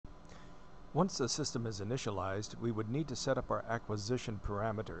Once the system is initialized, we would need to set up our acquisition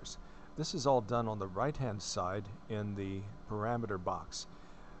parameters. This is all done on the right-hand side in the parameter box.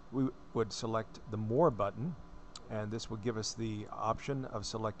 We would select the More button, and this will give us the option of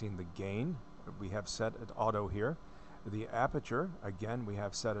selecting the gain. We have set at auto here. The aperture, again, we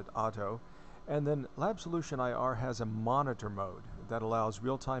have set at auto. And then Lab Solution IR has a monitor mode that allows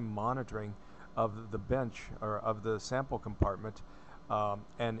real-time monitoring of the bench or of the sample compartment.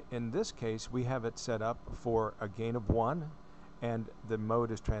 And in this case, we have it set up for a gain of 1, and the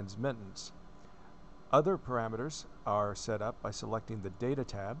mode is transmittance. Other parameters are set up by selecting the Data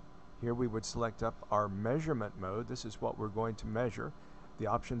tab. Here we would select up our measurement mode. This is what we're going to measure. The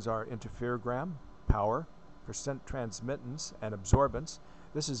options are interferogram, power, percent transmittance, and absorbance.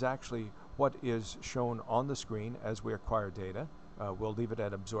 This is actually what is shown on the screen as we acquire data. We'll leave it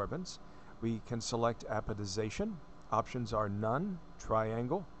at absorbance. We can select apodization. Options are none,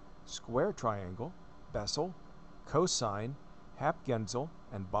 triangle, square triangle, Bessel, cosine, Hap-Gensel,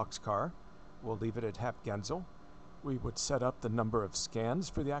 and boxcar. We'll leave it at Hap-Gensel. We would set up the number of scans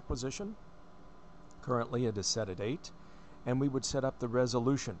for the acquisition. Currently it is set at 8. And we would set up the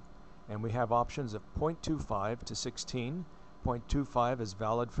resolution. And we have options of 0.25 to 16. 0.25 is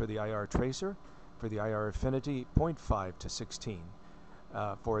valid for the IR tracer. For the IR affinity, 0.5 to 16.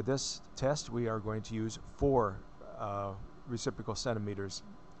 For this test, we are going to use 4 reciprocal centimeters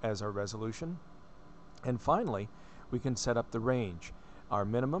as our resolution. And finally, we can set up the range. Our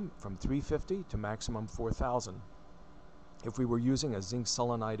minimum from 350 to maximum 4,000. If we were using a zinc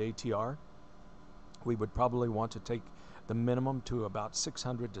selenide ATR, we would probably want to take the minimum to about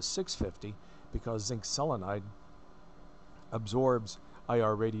 600 to 650 because zinc selenide absorbs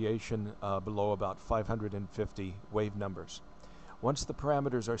IR radiation below about 550 wave numbers. Once the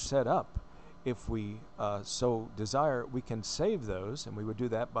parameters are set up, if we so desire, we can save those, and we would do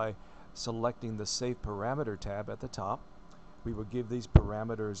that by selecting the Save Parameter tab at the top. We would give these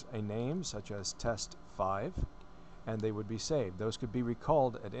parameters a name, such as Test 5, and they would be saved. Those could be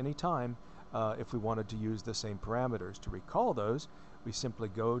recalled at any time if we wanted to use the same parameters. To recall those, we simply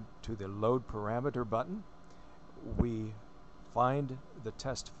go to the Load Parameter button. We find the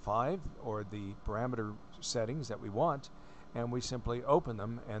Test 5 or the parameter settings that we want, and we simply open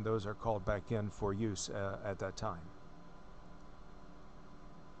them, and those are called back in for use at that time.